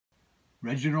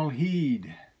Reginald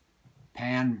Heade,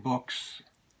 Pan Books,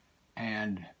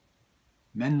 and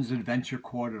Men's Adventure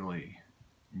Quarterly,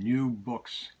 new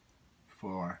books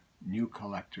for new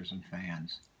collectors and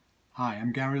fans. Hi,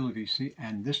 I'm Gary Lovisi,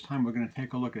 and this time we're going to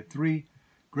take a look at 3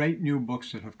 great new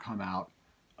books that have come out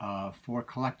for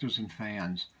collectors and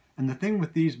fans. And the thing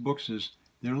with these books is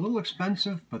they're a little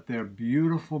expensive, but they're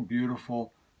beautiful,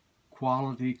 beautiful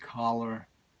quality color,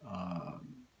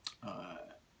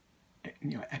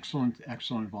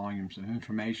 excellent volumes of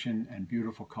information and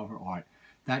beautiful cover art.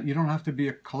 That you don't have to be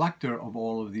a collector of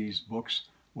all of these books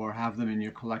or have them in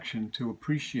your collection to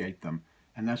appreciate them,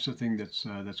 and that's the thing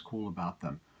that's cool about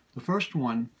them. The first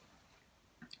one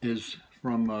is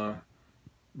from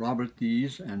Robert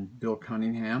Deis and Bill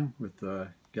Cunningham with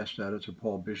guest editor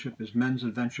Paul Bishop. Is Men's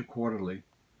Adventure Quarterly,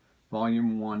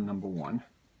 Volume 1, Number 1.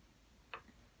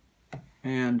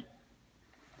 And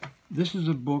this is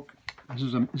a book.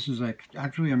 This is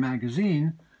actually a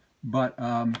magazine, but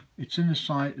it's in the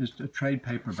side. It's a trade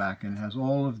paperback, and it has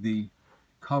all of the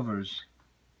covers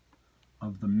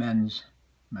of the men's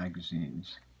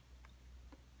magazines,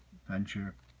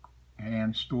 adventure,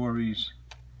 and stories,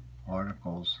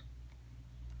 articles.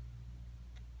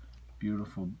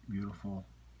 Beautiful, beautiful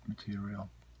material.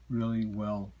 Really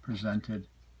well presented.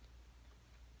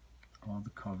 All the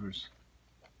covers.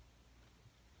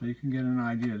 So you can get an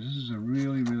idea. This is a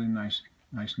really, really nice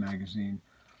magazine.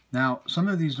 Now, some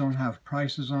of these don't have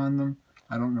prices on them.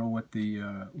 I don't know what the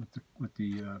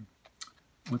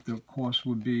cost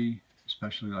would be,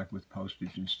 especially like with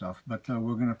postage and stuff. But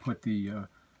we're going to put the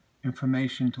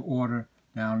information to order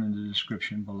down in the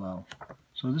description below.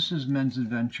 So this is Men's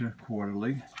Adventure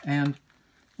Quarterly, and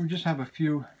we just have a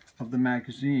few of the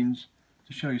magazines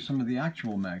to show you some of the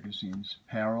actual magazines.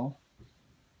 Peril,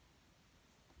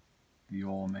 the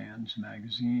All Man's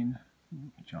Magazine,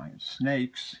 Giant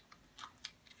Snakes,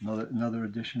 another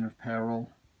edition of Peril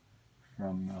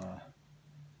from,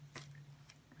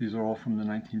 these are all from the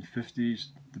 1950s,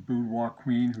 The Boudoir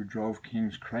Queen Who Drove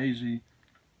Kings Crazy,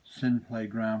 Sin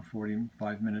Playground,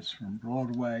 45 Minutes from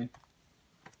Broadway,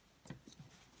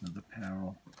 another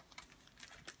Peril,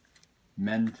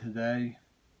 Men Today,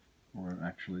 or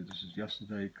actually this is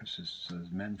yesterday because this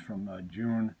says Men from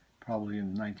June, probably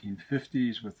in the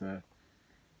 1950s, with a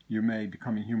You May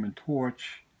Become a Human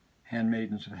Torch,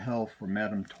 Handmaidens of Hell for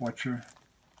Madame Torture.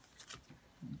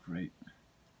 Great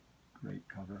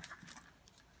cover.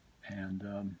 And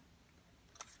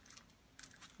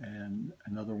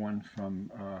another one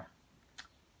from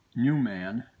New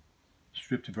Man,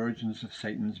 Stripped Virgins of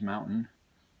Satan's Mountain,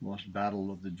 Lost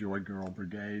Battle of the Joy Girl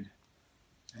Brigade,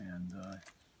 and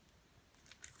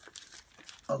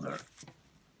other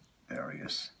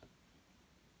various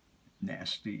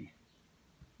nasty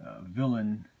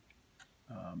villain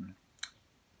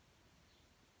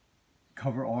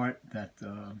cover art that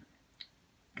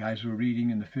guys were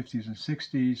reading in the 50s and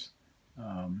 60s,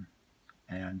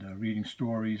 and reading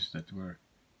stories that were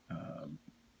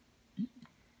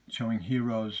showing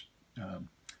heroes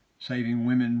saving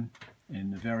women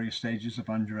in the various stages of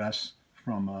undress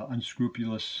from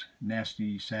unscrupulous,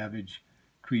 nasty, savage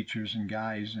creatures and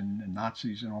guys and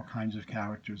Nazis and all kinds of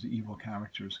characters, evil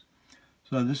characters.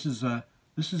 So these are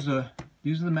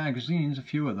the magazines, a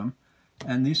few of them,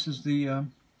 and this is the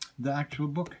actual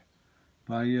book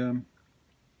by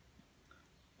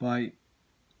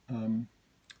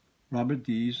Robert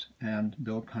Deis and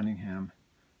Bill Cunningham,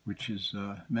 which is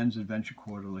Men's Adventure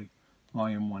Quarterly,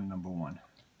 Volume 1, Number 1.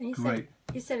 And Great.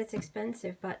 You said it's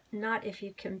expensive, but not if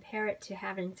you compare it to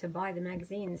having to buy the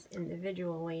magazines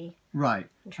individually. Right.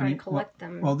 And try to collect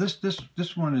them. Well,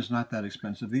 this one is not that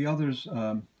expensive. The others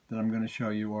that I'm going to show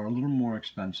you are a little more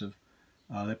expensive.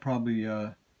 They're probably,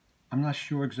 I'm not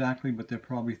sure exactly, but they're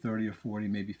probably $30 or $40,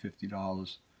 maybe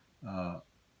 $50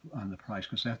 on the price,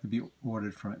 because they have to be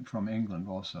ordered from England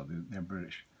also. They're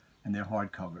British, and they're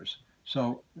hardcovers.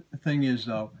 So the thing is,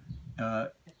 though,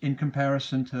 in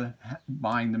comparison to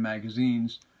buying the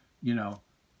magazines, you know,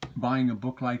 buying a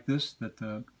book like this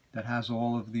that has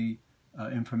all of the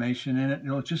information in it,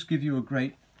 it'll just give you a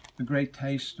great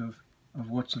taste of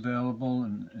what's available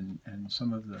and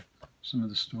some of the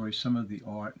stories, some of the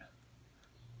art,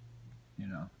 you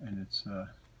know, and it's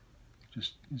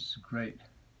great,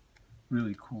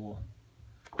 really cool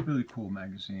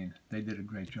magazine. They did a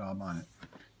great job on it.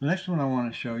 The next one I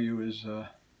want to show you is,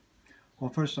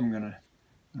 well, first I'm going to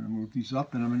move these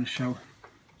up, and I'm going to show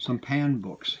some Pan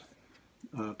books.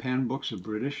 Pan books are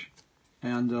British,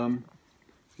 and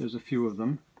there's a few of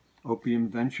them. Opium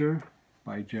Venture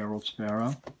by Gerald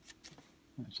Sparrow.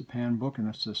 It's a Pan book, and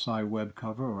it's a Cy Webb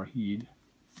cover, or Heade.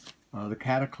 The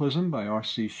Cataclysm by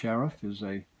R.C. Sheriff is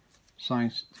a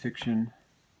science fiction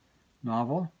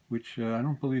novel, which I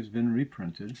don't believe has been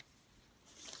reprinted.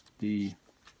 The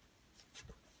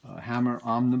Hammer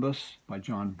Omnibus by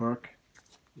John Burke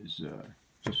is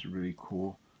just a really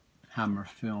cool Hammer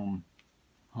film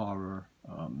horror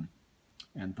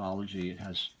anthology. It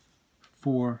has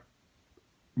 4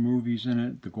 movies in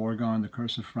it: The Gorgon, The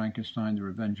Curse of Frankenstein, The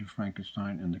Revenge of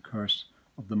Frankenstein, and The Curse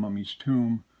of the Mummy's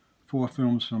Tomb. 4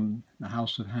 films from the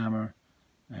House of Hammer,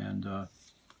 and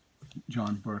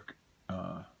John Burke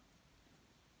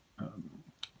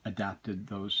adapted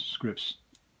those scripts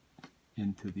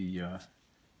into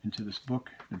this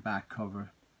book. The back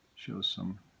cover shows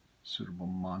some suitable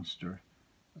monster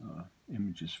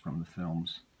images from the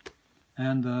films,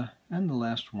 and the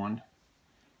last one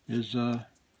is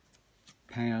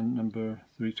Pan number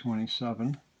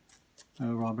 327,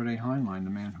 Robert A. Heinlein, The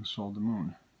Man Who Sold the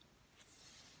Moon.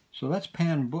 So that's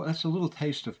Pan book. That's a little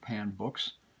taste of Pan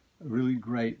books. A really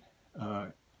great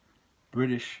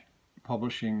British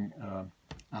publishing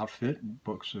outfit.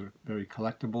 Books are very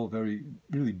collectible,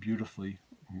 really beautifully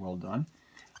well done.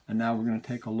 And now we're going to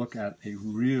take a look at a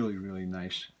really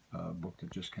nice book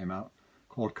that just came out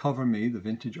called Cover Me, The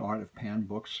Vintage Art of Pan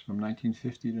Books from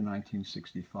 1950 to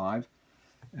 1965.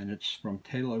 And it's from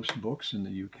Talos Books in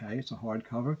the UK. It's a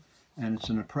hardcover, and it's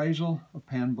an appraisal of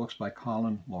Pan books by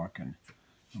Colin Larkin.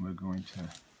 And we're going to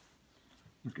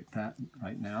look at that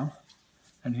right now.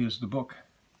 And here's the book.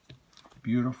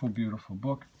 Beautiful, beautiful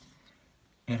book.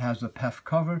 It has a PEF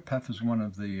cover. PEF is one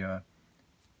of the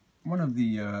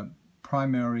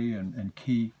primary and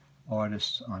key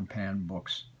artists on Pan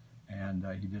books, and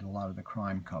he did a lot of the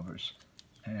crime covers.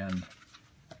 And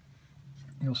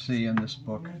you'll see in this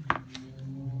book,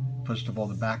 first of all,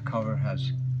 the back cover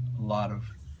has a lot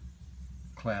of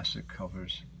classic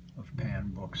covers of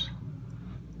Pan books,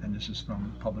 and this is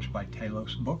published by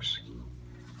Talos Books,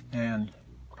 and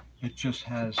it just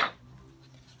has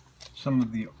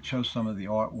shows some of the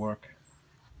artwork,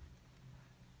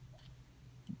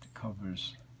 the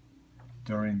covers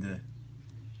during the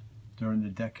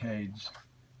decades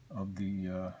of the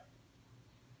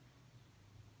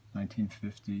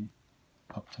 1950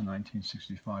 up to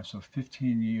 1965, so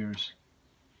 15 years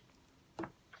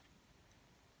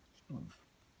of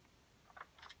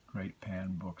great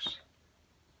Pan books.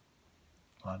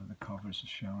 A lot of the covers are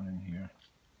shown in here.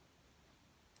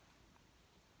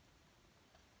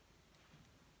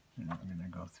 And I'm going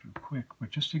to go through quick,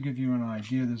 but just to give you an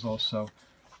idea, there's also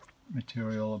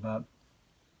material about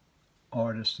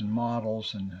artists and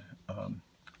models and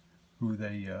who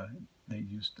they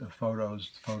used,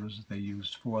 photos that they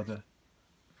used for the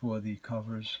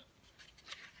covers.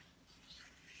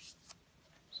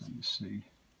 So you see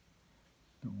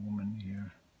the woman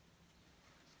here.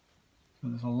 So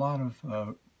there's a lot of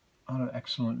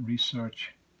excellent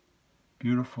research,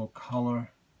 beautiful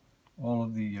color. All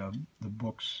of the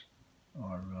books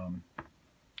are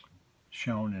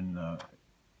shown in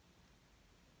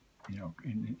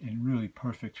in really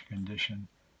perfect condition.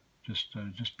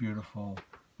 Just beautiful,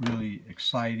 really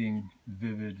exciting,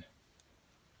 vivid,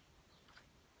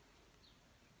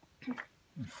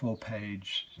 and full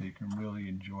page, so you can really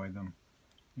enjoy them.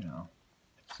 You know,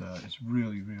 it's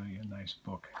really a nice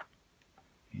book.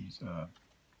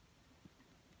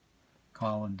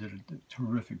 Colin did a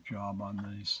terrific job on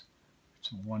these.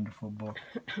 It's a wonderful book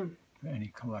for any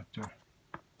collector.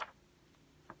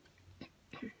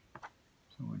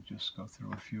 So we'll just go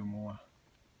through a few more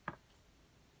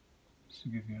just to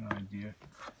give you an idea.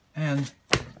 And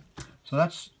so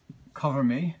that's Cover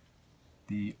Me,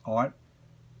 the art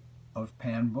of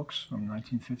Pan books from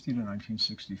 1950 to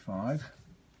 1965.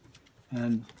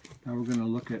 And now we're going to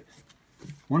look at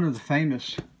one of the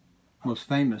most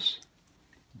famous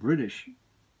British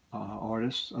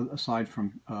artists, aside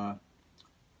from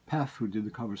PEF, who did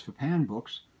the covers for Pan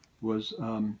books, was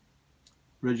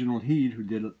Reginald Heade, who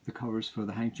did the covers for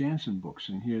the Hank Jansen books.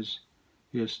 And here's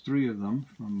 3 of them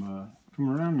from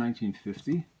around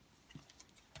 1950.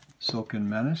 Silken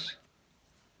Menace,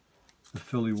 The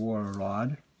Filly Wore a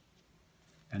Rod,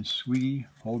 and Sweetie,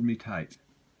 Hold Me Tight.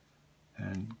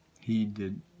 And he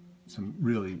did some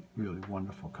really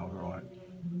wonderful cover art.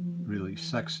 Really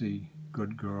sexy,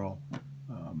 good girl,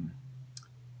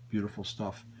 beautiful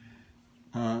stuff.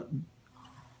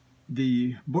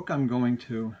 The book I'm going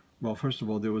to, well, first of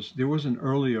all, there was an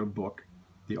earlier book,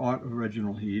 The Art of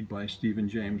Reginald Heade by Stephen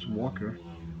James Walker,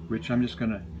 which I'm just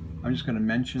gonna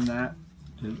mention that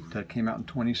came out in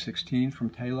 2016 from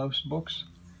Talos Books,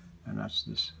 and that's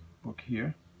this book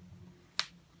here.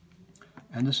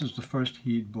 And this is the first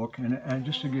Heade book, and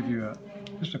just to give you a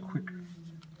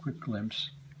quick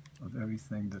glimpse of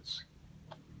everything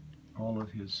all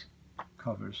of his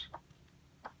covers.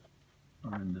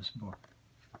 are in this book.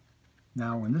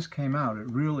 Now, when this came out, it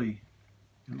really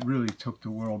took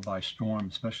the world by storm,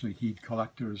 especially Heade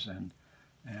collectors and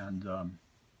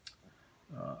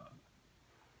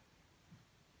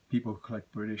people who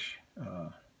collect British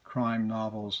crime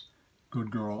novels,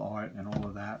 good girl art, and all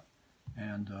of that.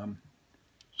 And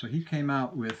so he came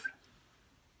out with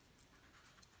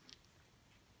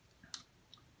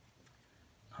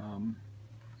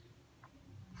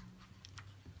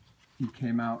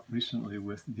recently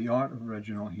with The Art of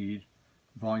Reginald Heade,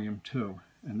 Volume 2,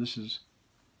 and this is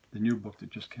the new book that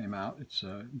just came out. It's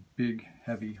a big,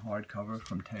 heavy hardcover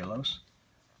from Talos.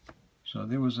 So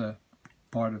there was a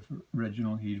Art of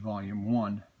Reginald Heade, Volume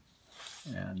 1,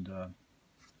 and I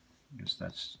guess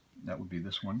that would be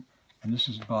this one. And this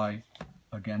is by,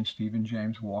 again, Stephen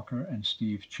James Walker, and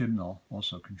Steve Chibnall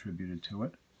also contributed to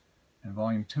it. And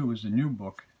Volume 2 is the new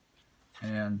book,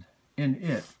 and in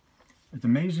it, as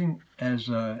amazing as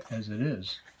it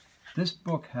is, this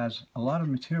book has a lot of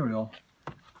material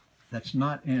that's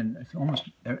not in, it's almost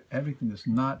everything that's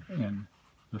not in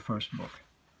the first book.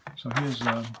 So here's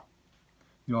The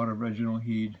Art of Reginald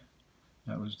Heade.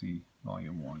 That was the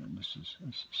Volume 1, and this is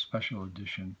a special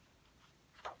edition.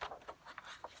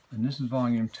 And this is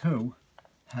Volume 2,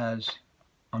 has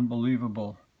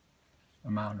unbelievable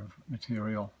amount of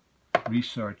material,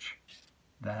 research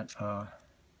that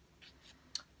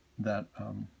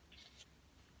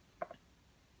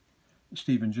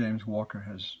Stephen James Walker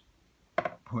has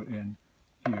put in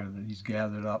here, that he's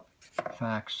gathered up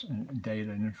facts and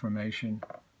data and information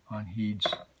on Heade's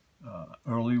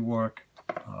early work,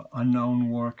 unknown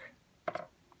work,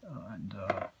 and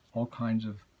all kinds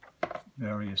of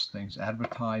various things,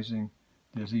 advertising.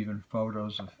 There's even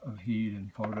photos of Heade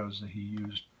and photos that he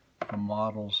used for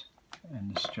models,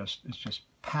 and it's just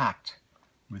packed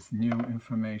with new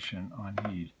information on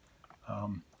Heade.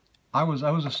 I was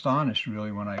astonished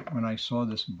really when I saw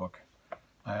this book.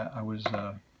 I was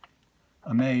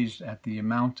amazed at the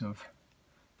amount of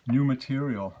new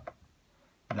material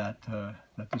that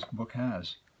this book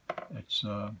has. It's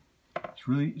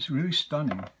really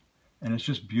stunning, and it's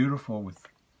just beautiful with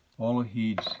all of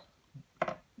Heade's,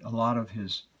 a lot of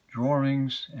his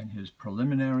drawings and his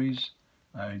preliminaries.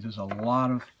 There's a lot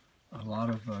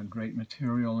of great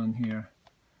material in here,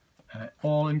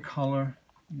 all in color.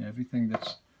 Everything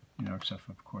that's, except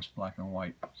for, of course, black and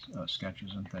white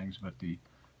sketches and things, but the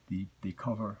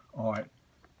cover art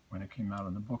when it came out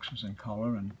in the books was in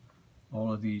color, and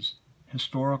all of these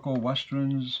historical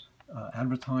westerns,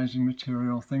 advertising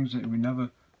material, things that we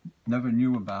never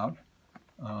knew about,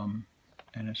 and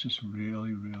it's just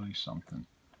really something.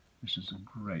 This is a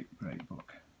great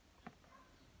book,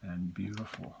 and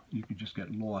beautiful. You could just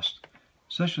get lost,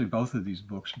 especially both of these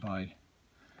books by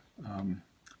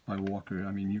Walker.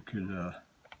 I mean, you could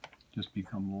just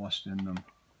become lost in them.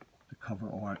 The cover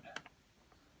art,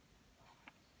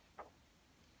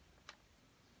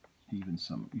 even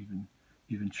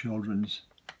children's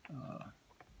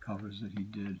covers that he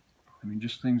did. I mean,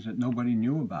 just things that nobody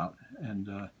knew about, and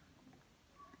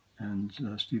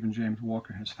Stephen James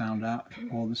Walker has found out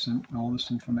all this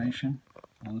information,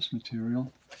 all this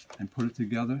material, and put it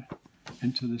together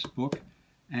into this book.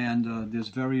 And there's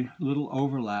very little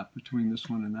overlap between this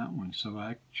one and that one. So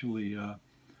I actually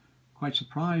quite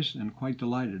surprised and quite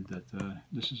delighted that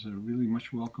this is a really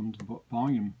much welcomed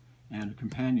volume and a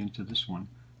companion to this one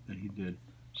that he did.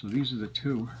 So these are the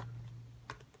two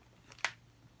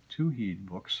Heade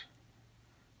books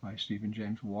by Stephen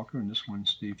James Walker, and this one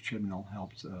Steve Chibnall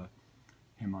helped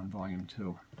him on Volume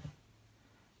 2.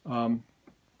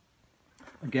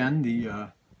 Again,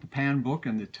 the Pan book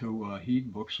and the two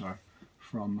Heade books are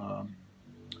from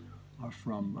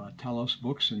Telos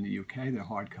Books in the UK. They're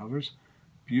hardcovers.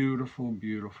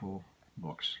 Beautiful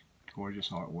books, gorgeous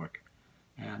artwork.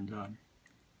 And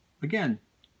again,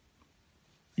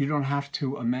 you don't have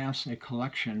to amass a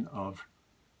collection of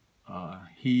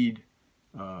Heade,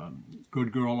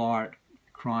 good girl art,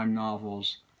 crime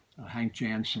novels, Hank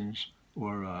Jansson's,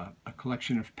 or a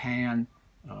collection of Pan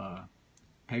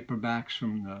paperbacks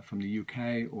from the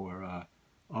UK, or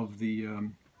of the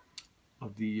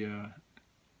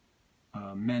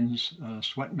men's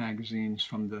sweat magazines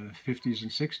from the 50s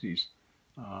and 60s.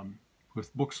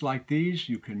 With books like these,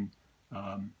 you can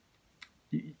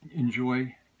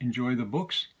enjoy the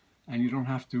books, and you don't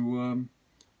have to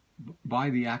buy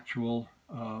the actual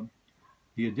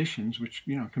the editions, which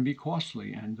can be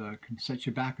costly and can set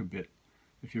you back a bit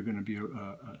if you're going to be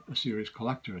a serious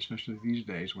collector, especially these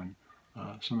days when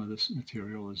some of this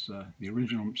material is the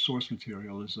original source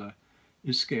material is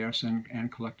scarce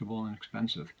and collectible and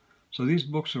expensive. So these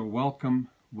books are welcome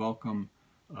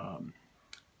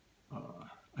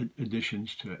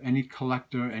additions to any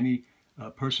collector, any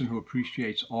person who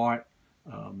appreciates art,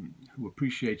 who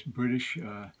appreciates British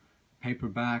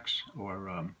paperbacks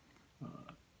or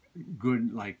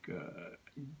good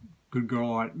good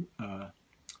girl art,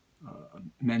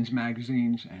 men's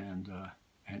magazines, and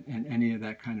any of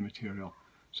that kind of material.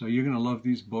 So you're going to love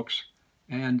these books,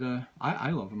 and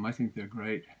I love them. I think they're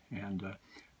great, and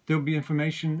there'll be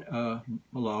information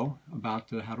below about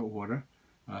how to order,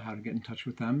 how to get in touch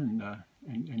with them,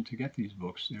 and to get these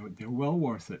books. They're well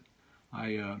worth it.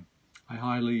 I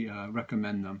highly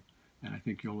recommend them, and I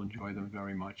think you'll enjoy them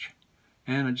very much.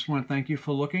 And I just want to thank you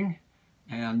for looking,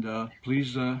 and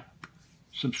please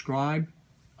subscribe,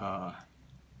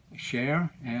 share,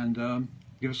 and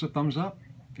give us a thumbs up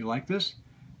if you like this,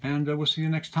 and we'll see you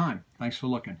next time. Thanks for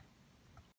looking.